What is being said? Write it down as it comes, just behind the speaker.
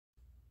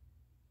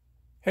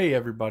Hey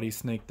everybody,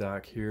 Snake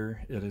Doc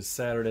here. It is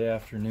Saturday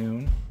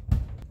afternoon,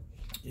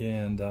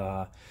 and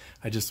I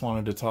just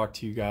wanted to talk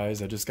to you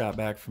guys. I just got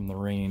back from the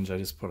range. I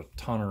just put a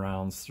ton of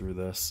rounds through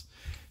this.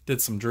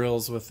 Did some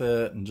drills with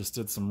it, and just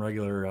did some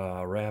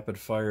regular rapid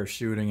fire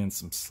shooting and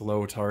some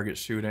slow target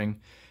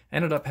shooting.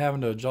 Ended up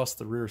having to adjust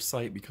the rear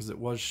sight because it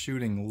was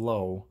shooting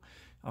low.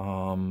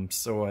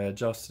 So I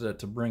adjusted it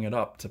to bring it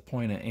up to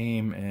point of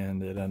aim,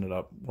 and it ended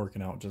up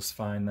working out just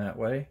fine that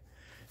way.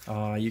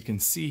 You can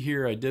see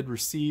here I did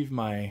receive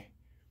my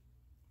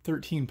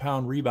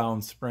 13-pound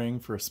rebound spring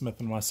for a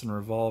Smith & Wesson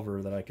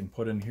revolver that I can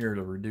put in here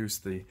to reduce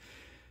the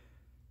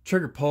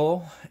trigger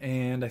pull,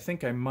 and I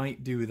think I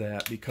might do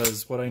that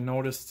because what I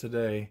noticed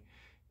today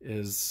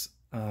is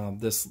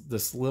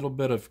this little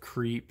bit of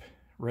creep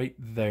right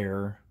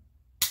there,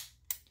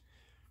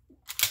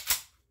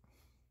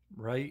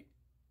 right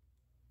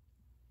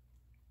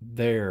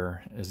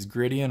there is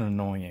gritty and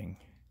annoying,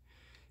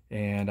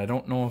 and I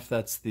don't know if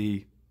that's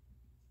the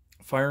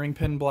firing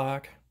pin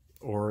block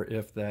or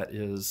if that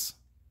is,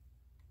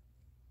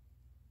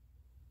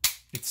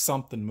 it's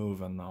something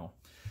moving though.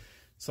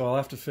 So I'll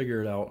have to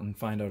figure it out and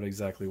find out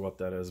exactly what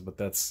that is, but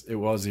it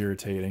was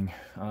irritating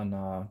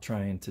on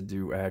trying to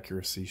do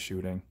accuracy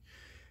shooting.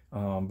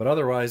 But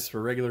otherwise,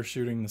 for regular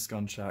shooting, this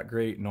gun shot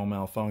great, no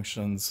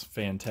malfunctions,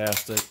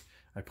 fantastic.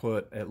 I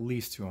put at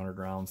least 200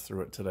 rounds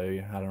through it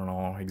today. I don't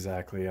know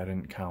exactly, I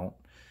didn't count.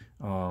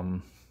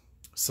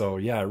 So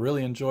yeah, I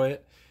really enjoy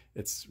it.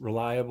 It's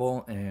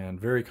reliable and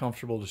very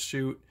comfortable to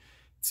shoot.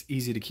 It's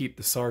easy to keep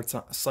the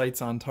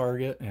sights on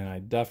target, and I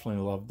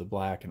definitely love the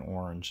black and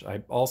orange.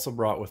 I also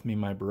brought with me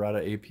my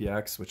Beretta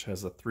APX, which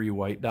has a 3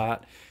 white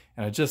dot,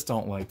 and I just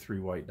don't like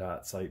 3 white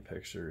dot sight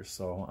pictures,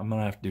 so I'm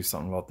gonna have to do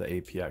something about the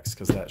APX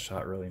because that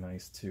shot really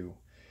nice too.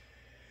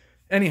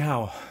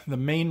 Anyhow, the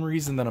main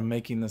reason that I'm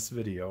making this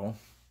video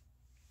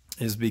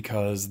is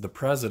because the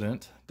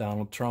president,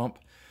 Donald Trump,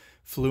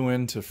 flew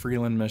into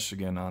Freeland,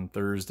 Michigan on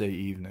Thursday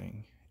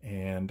evening.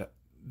 And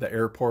the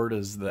airport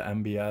is the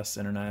MBS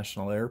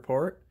International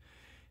Airport,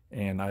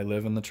 and I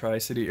live in the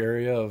Tri-City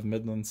area of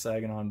Midland,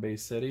 Saginaw, Bay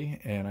City,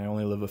 and I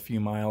only live a few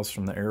miles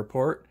from the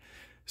airport.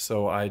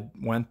 So I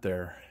went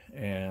there,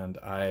 and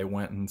I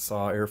went and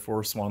saw Air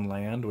Force One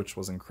land, which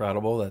was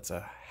incredible. That's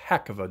a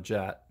heck of a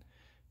jet.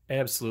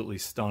 Absolutely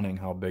stunning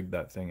how big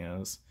that thing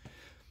is.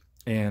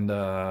 And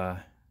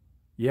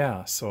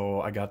yeah, so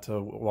I got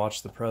to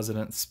watch the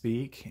president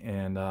speak,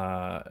 and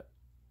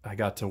I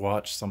got to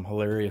watch some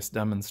hilarious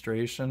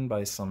demonstration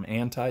by some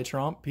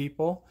anti-Trump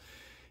people,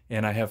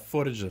 and I have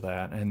footage of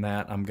that, and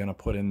that I'm going to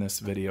put in this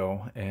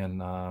video,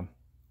 and I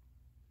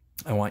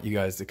want you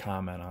guys to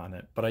comment on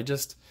it. But I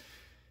just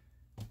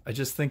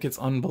think it's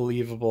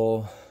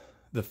unbelievable.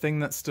 The thing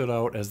that stood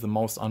out as the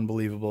most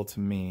unbelievable to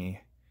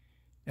me,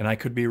 and I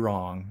could be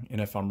wrong,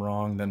 and if I'm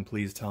wrong, then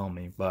please tell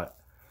me, but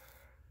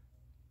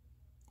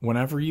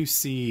whenever you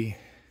see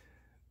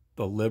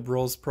the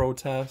liberals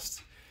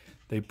protest,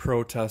 they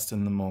protest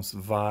in the most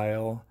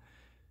vile,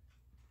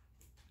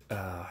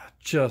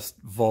 just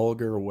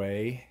vulgar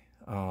way.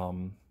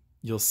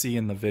 You'll see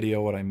in the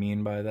video what I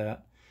mean by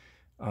that.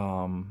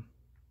 And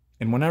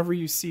whenever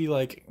you see,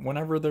 like,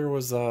 whenever there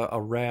was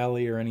a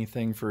rally or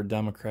anything for a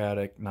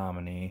Democratic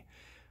nominee,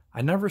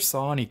 I never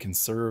saw any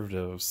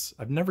conservatives.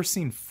 I've never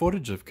seen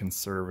footage of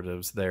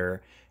conservatives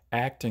there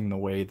acting the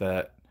way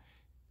that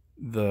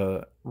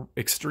the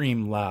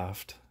extreme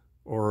left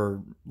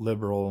or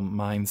liberal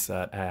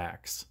mindset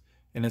acts.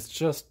 And it's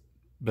just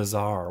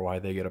bizarre why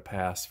they get a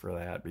pass for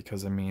that,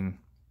 because I mean,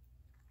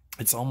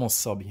 it's almost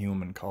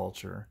subhuman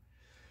culture.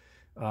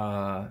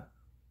 So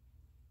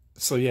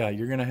yeah,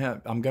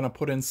 I'm gonna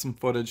put in some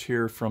footage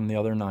here from the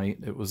other night.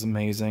 It was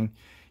amazing.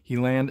 He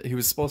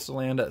was supposed to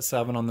land at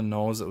 7 on the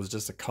nose. It was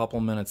just a couple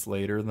minutes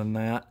later than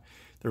that.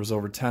 There was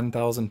over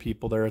 10,000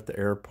 people there at the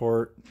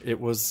airport.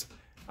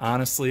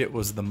 Honestly, it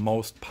was the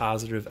most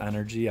positive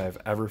energy I've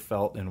ever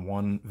felt in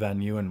one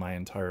venue in my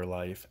entire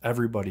life.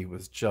 Everybody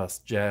was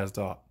just jazzed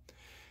up.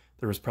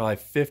 There was probably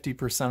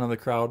 50% of the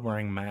crowd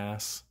wearing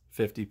masks,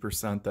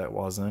 50% that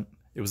wasn't.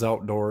 It was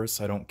outdoors,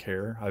 so I don't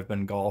care. I've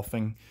been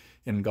golfing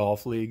in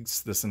golf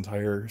leagues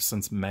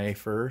since May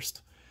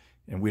 1st,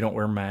 and we don't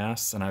wear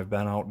masks, and I've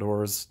been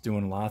outdoors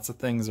doing lots of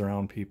things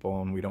around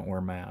people, and we don't wear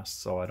masks.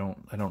 So I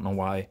don't know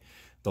why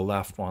the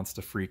left wants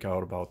to freak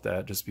out about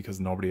that just because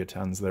nobody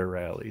attends their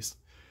rallies.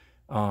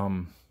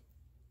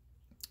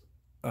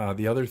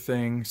 The other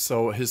thing,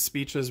 so his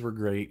speeches were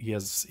great.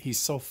 He's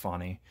so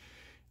funny.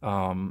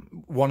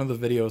 One of the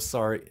videos,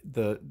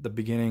 the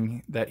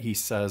beginning that he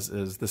says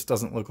is, "This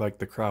doesn't look like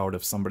the crowd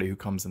of somebody who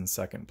comes in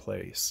second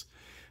place."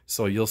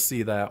 So you'll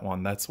see that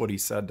one. That's what he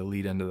said to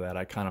lead into that.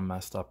 I kind of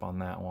messed up on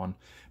that one.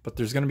 But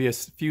there's going to be a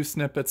few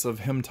snippets of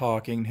him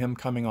talking, him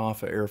coming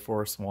off of Air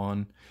Force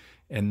One.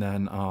 And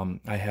then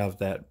I have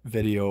that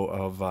video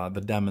of the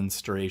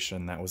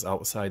demonstration that was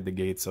outside the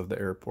gates of the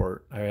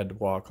airport. I had to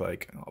walk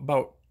like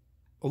about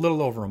a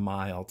little over a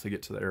mile to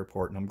get to the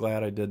airport, and I'm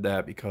glad I did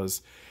that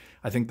because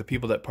I think the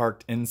people that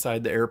parked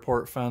inside the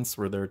airport fence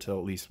were there till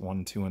at least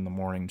 1, 2 in the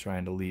morning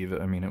trying to leave.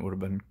 I mean, it would have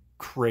been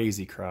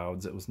crazy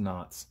crowds. It was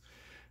nuts.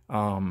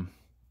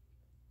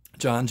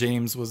 John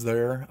James was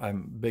there.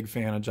 I'm a big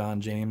fan of John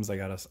James. I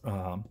got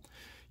a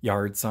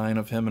yard sign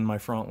of him in my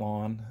front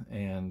lawn,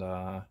 and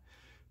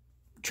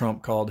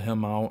Trump called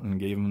him out and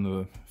gave him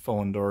the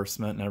full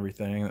endorsement and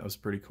everything. That was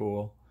pretty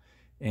cool.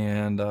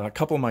 And a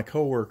couple of my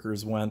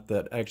coworkers went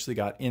that actually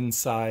got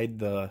inside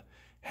the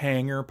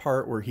hangar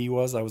part where he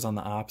was. I was on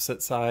the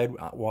opposite side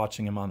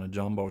watching him on a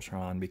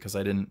jumbotron, because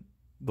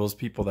those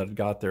people that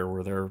got there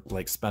were there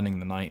like spending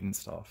the night and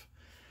stuff.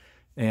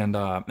 And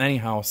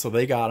anyhow, so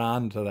they got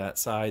onto that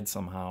side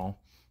somehow,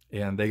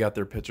 and they got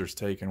their pictures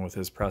taken with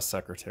his press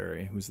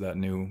secretary, who's that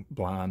new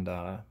blonde,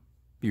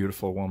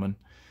 beautiful woman.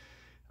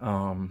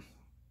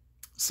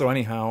 So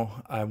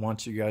anyhow, I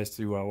want you guys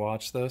to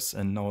watch this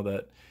and know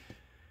that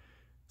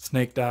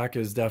Snake Doc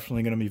is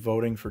definitely going to be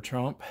voting for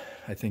Trump.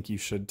 I think you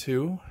should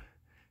too.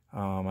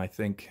 I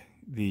think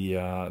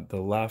the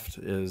left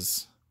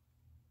is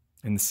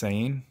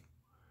insane,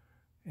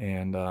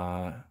 and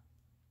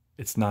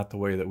it's not the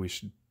way that we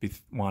should be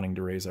wanting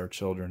to raise our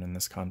children in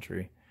this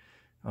country.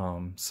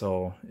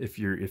 So if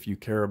you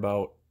care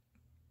about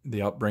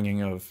the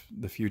upbringing of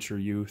the future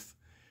youth,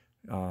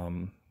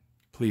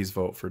 please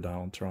vote for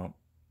Donald Trump.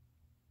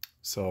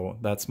 So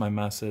that's my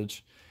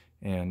message,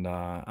 and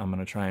I'm going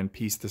to try and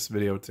piece this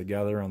video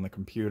together on the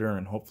computer,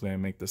 and hopefully I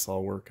make this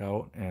all work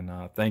out. And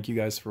thank you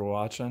guys for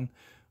watching.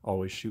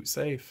 Always shoot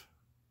safe.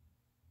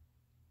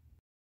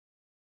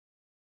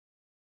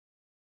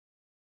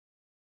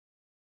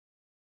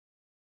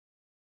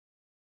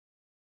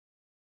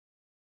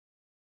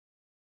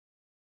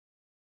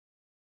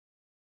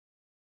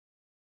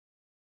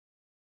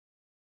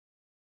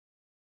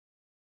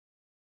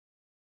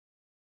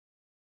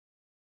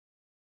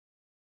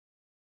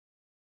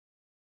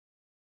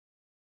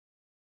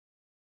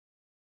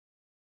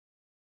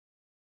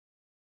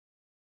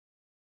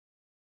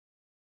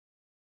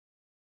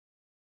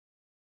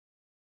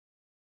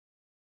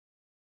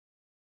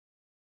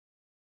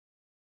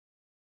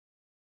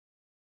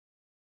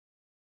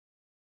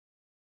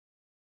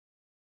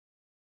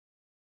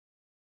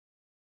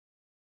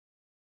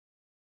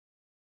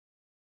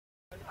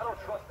 I don't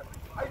trust him.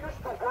 I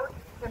used to work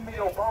in the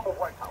Obama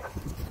White House,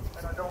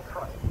 and I don't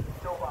trust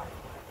Joe Biden.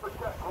 But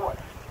guess what?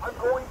 I'm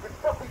going to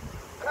fucking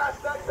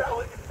cast that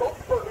ballot and vote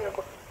for him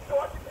so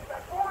I can get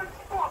that orange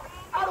fuck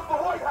out of the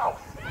White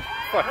House.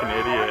 Fucking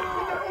idiot.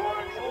 That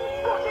orange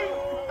fucking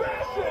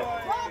fascist.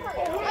 Robert,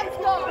 let's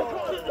go.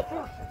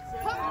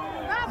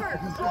 Robert.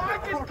 So I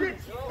can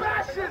get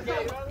fascism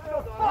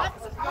the fuck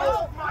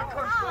out of my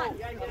country.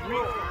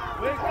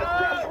 Because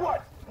guess what?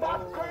 My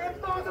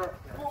grandfather,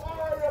 who I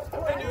am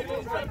praying, he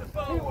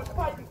was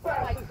fighting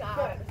fascists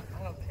then.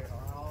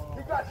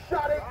 He got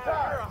shot 8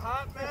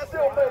 times. He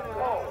still made it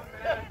home.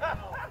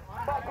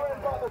 My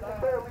grandfather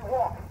can barely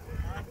walk.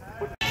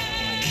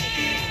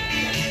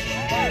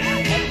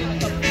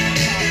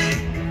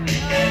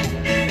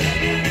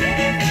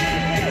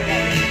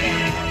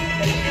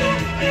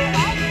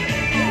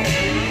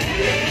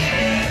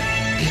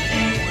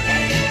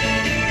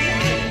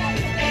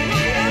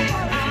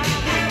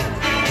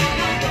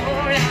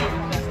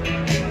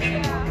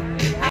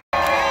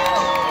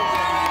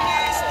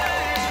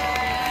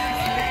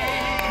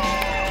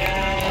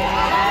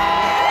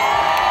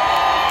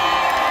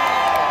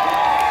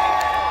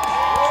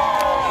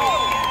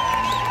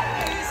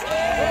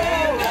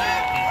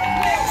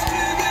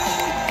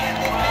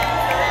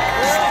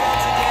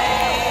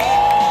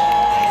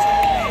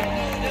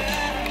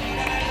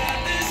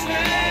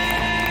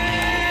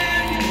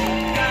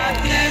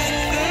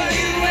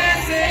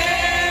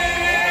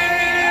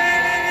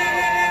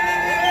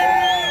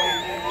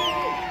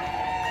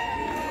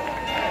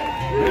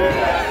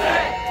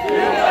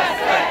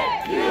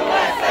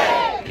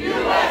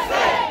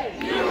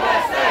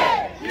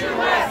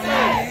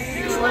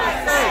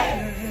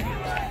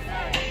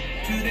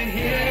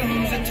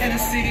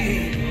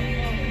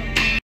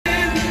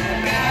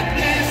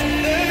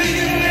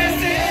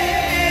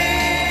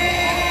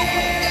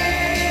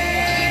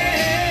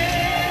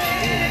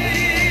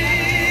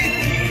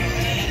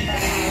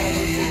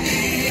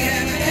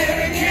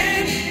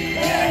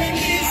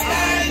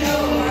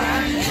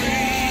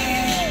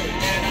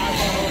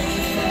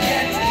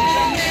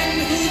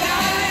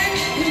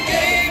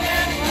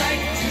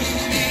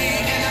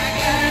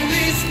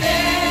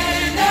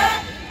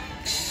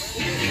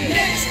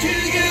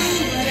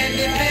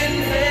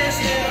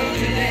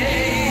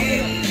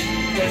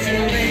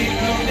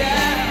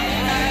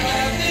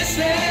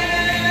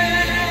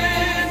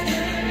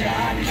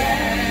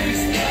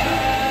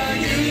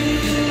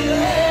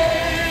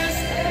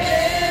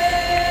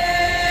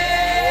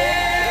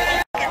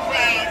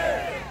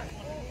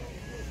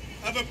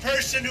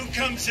 Who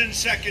comes in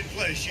second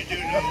place, you do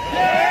know.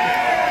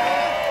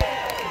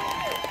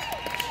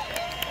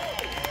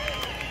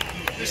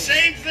 The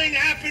same thing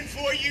happened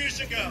 4 years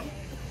ago.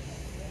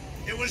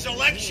 It was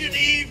election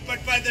eve,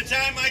 but by the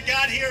time I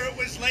got here, it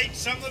was late.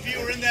 Some of you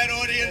were in that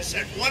audience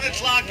at 1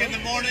 o'clock in the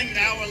morning,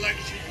 now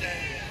election day.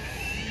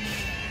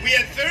 We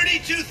had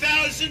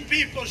 32,000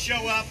 people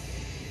show up,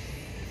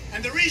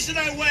 and the reason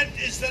I went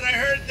is that I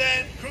heard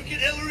that crooked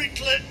Hillary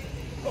Clinton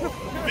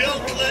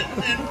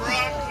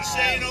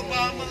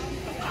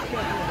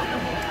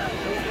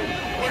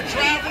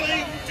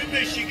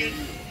Michigan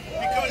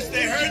because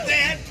they heard they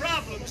had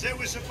problems. They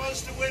were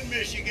supposed to win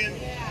Michigan,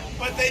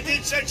 but they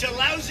did such a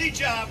lousy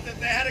job that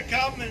they had to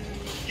come and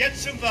get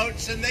some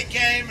votes, and they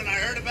came, and I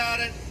heard about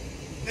it.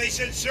 They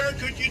said, "Sir,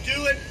 could you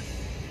do it?"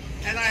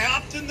 And I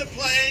hopped in the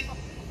plane.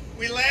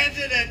 We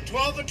landed at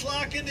 12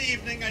 o'clock in the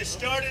evening. I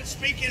started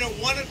speaking at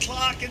 1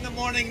 o'clock in the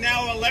morning,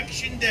 now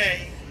election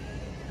day.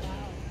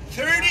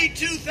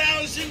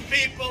 32,000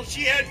 people.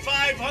 She had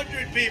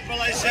 500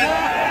 people. I said,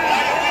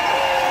 "Why